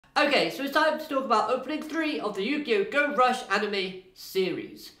Okay, so it's time to talk about opening 3 of the Yugioh Go Rush anime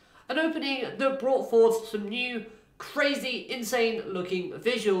series. An opening that brought forth some new, crazy, insane looking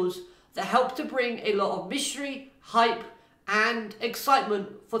visuals that helped to bring a lot of mystery, hype, and excitement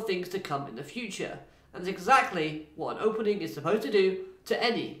for things to come in the future. And that's exactly what an opening is supposed to do to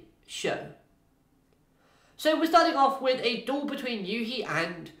any show. So we're starting off with a duel between Yuhi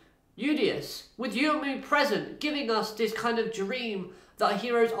and Yugioh, with Yugioh present, giving us this kind of dream that our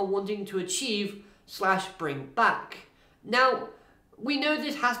heroes are wanting to achieve / bring back. Now, we know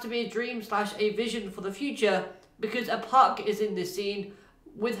this has to be a dream / a vision for the future because a Park is in this scene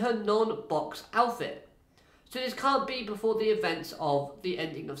with her non-box outfit. So this can't be before the events of the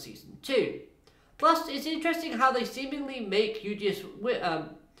ending of Season 2. Plus, it's interesting how they seemingly make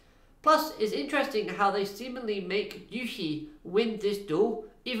Yuhi win this duel,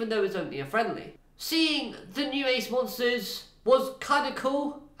 even though it's only a friendly. Seeing the new ace monsters was kind of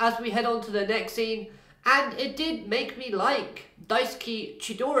cool as we head on to the next scene, and it did make me like Daisuke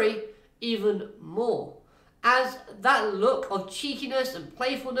Chidori even more, as that look of cheekiness and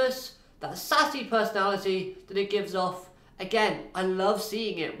playfulness, that sassy personality that it gives off. Again, I love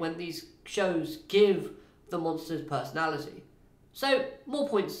seeing it when these shows give the monsters personality. So, more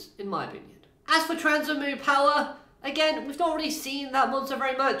points in my opinion. As for Transamu power, again, we've not really seen that monster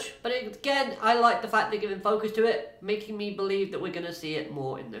very much, but again, I like the fact they're giving focus to it, making me believe that we're going to see it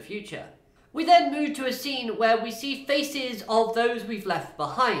more in the future. We then move to a scene where we see faces of those we've left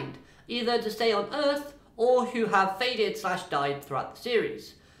behind, either to stay on Earth or who have faded / died throughout the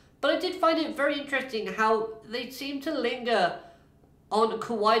series. But I did find it very interesting how they seem to linger on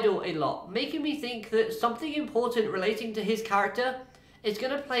Kawaii a lot, making me think that something important relating to his character is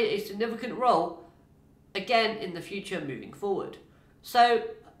going to play a significant role again in the future moving forward. So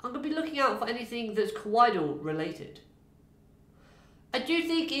I'm going to be looking out for anything that's Kawaii related. I do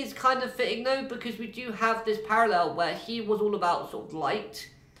think it's kind of fitting though, because we do have this parallel where he was all about sort of light,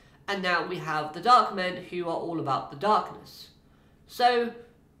 and now we have the dark men who are all about the darkness. So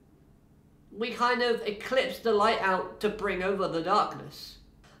we kind of eclipse the light out to bring over the darkness.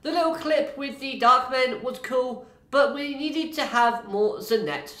 The little clip with the dark men was cool, but we needed to have more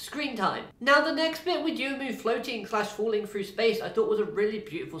Zanette screen time. Now the next bit with Yumu floating / falling through space I thought was a really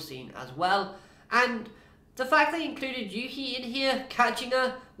beautiful scene as well, and the fact they included Yuhi in here catching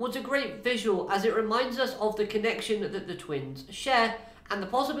her was a great visual, as it reminds us of the connection that the twins share and the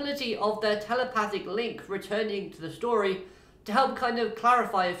possibility of their telepathic link returning to the story to help kind of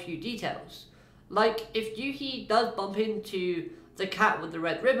clarify a few details. Like, if Yuhi does bump into the cat with the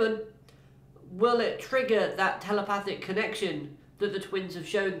red ribbon, will it trigger that telepathic connection that the twins have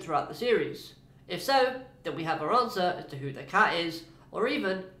shown throughout the series? If so, then we have our answer as to who the cat is, or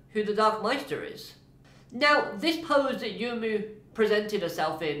even who the Dark Meister is. Now, this pose that Yumu presented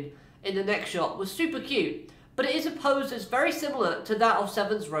herself in the next shot was super cute, but it is a pose that's very similar to that of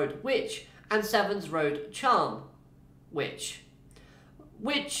Seven's Road Witch and Seven's Road Charm Witch,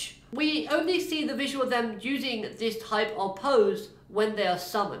 which we only see the visual of them using this type of pose when they are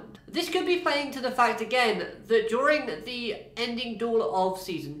summoned. This could be playing to the fact again that during the ending duel of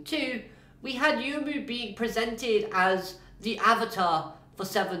Season 2, we had Yumu being presented as the avatar for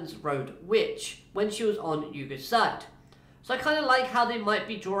Seven's Road Witch when she was on Yuga's side. So I kind of like how they might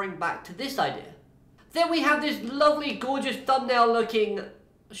be drawing back to this idea. Then we have this lovely, gorgeous thumbnail looking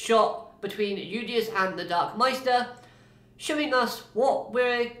shot between Yugioh and the Dark Meister, showing us what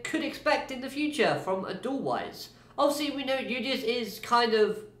we could expect in the future from a duel wise. Obviously we know Yugioh is kind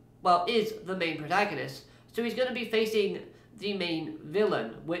of, well, is the main protagonist, so he's going to be facing the main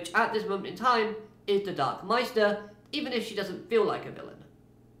villain, which at this moment in time is the Dark Meister, even if she doesn't feel like a villain.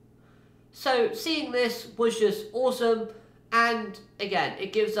 So seeing this was just awesome, and again,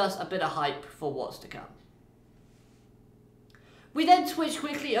 it gives us a bit of hype for what's to come. We then switch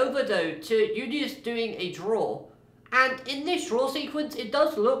quickly over though to Yugioh doing a draw, and in this draw sequence it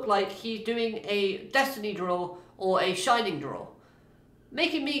does look like he's doing a Destiny draw or a Shining draw,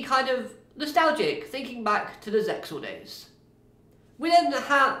 making me kind of nostalgic thinking back to the Zexal days. We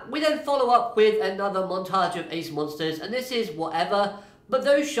then follow up with another montage of ace monsters, and this is whatever, but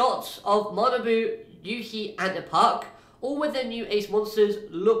those shots of Manabu, Yuhi and Epark, all with their new ace monsters,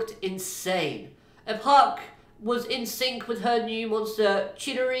 looked insane. Epark was in sync with her new monster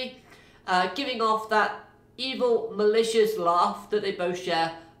Chidori, giving off that evil, malicious laugh that they both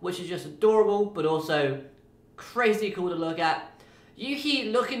share, which is just adorable, but also crazy cool to look at.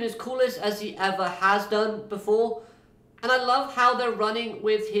 Yuhi looking as coolest as he ever has done before, and I love how they're running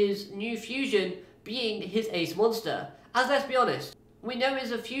with his new fusion being his ace monster, as let's be honest, we know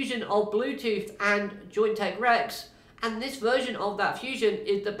it's a fusion of Bluetooth and Jointech Rex, and this version of that fusion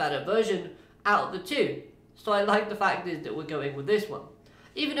is the better version out of the two. So I like the fact that we're going with this one,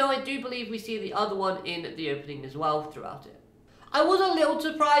 even though I do believe we see the other one in the opening as well throughout it. I was a little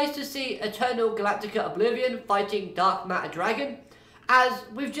surprised to see Eternal Galactica Oblivion fighting Dark Matter Dragon, as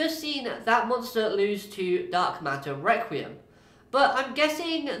we've just seen that monster lose to Dark Matter Requiem. But I'm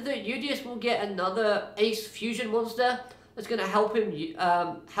guessing that Yugioh will get another Ace Fusion monster that's going to help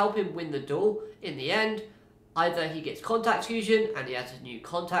him win the duel in the end. Either he gets Contact Fusion and he has a new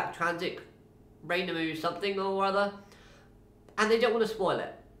Contact Transit Rainamu something or other, and they don't want to spoil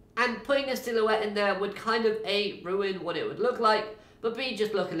it. And putting a silhouette in there would kind of A, ruin what it would look like, but B,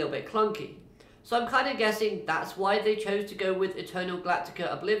 just look a little bit clunky. So I'm kind of guessing that's why they chose to go with Eternal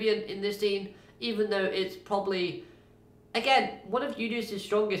Galactica Oblivion in this scene, even though it's probably, again, one of Yugioh's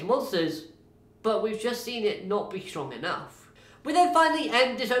strongest monsters, but we've just seen it not be strong enough. We then finally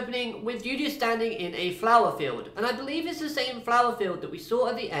end this opening with Yugioh standing in a flower field, and I believe it's the same flower field that we saw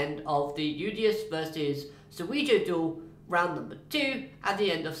at the end of the Yugioh versus Yugioh duel round number 2 at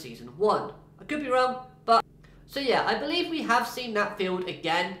the end of season 1. I could be wrong, but so yeah, I believe we have seen that field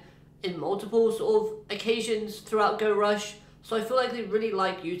again in multiple sort of occasions throughout Go Rush, so I feel like they really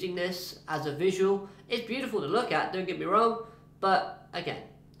like using this as a visual. It's beautiful to look at, don't get me wrong, but again,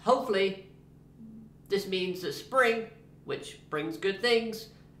 hopefully this means that spring, which brings good things,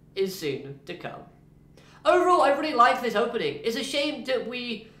 is soon to come. Overall, I really like this opening. It's a shame that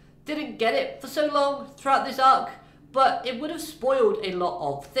we didn't get it for so long throughout this arc, but it would have spoiled a lot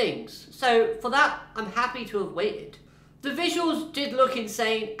of things. So for that, I'm happy to have waited. The visuals did look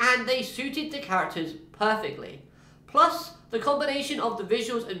insane, and they suited the characters perfectly. Plus, the combination of the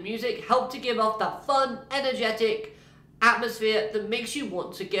visuals and music helped to give off that fun, energetic atmosphere that makes you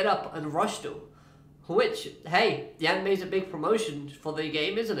want to get up and rush to. Which, hey, the anime's a big promotion for the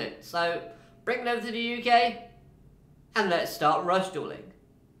game, isn't it? So, bring it over to the UK, and let's start rush dueling.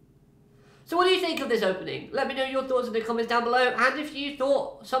 So what do you think of this opening? Let me know your thoughts in the comments down below, and if you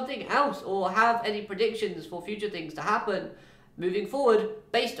thought something else or have any predictions for future things to happen moving forward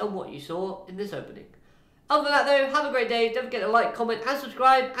based on what you saw in this opening. Other than that though, have a great day, don't forget to like, comment and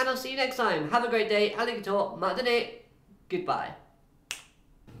subscribe, and I'll see you next time. Have a great day, alligator, matane, goodbye.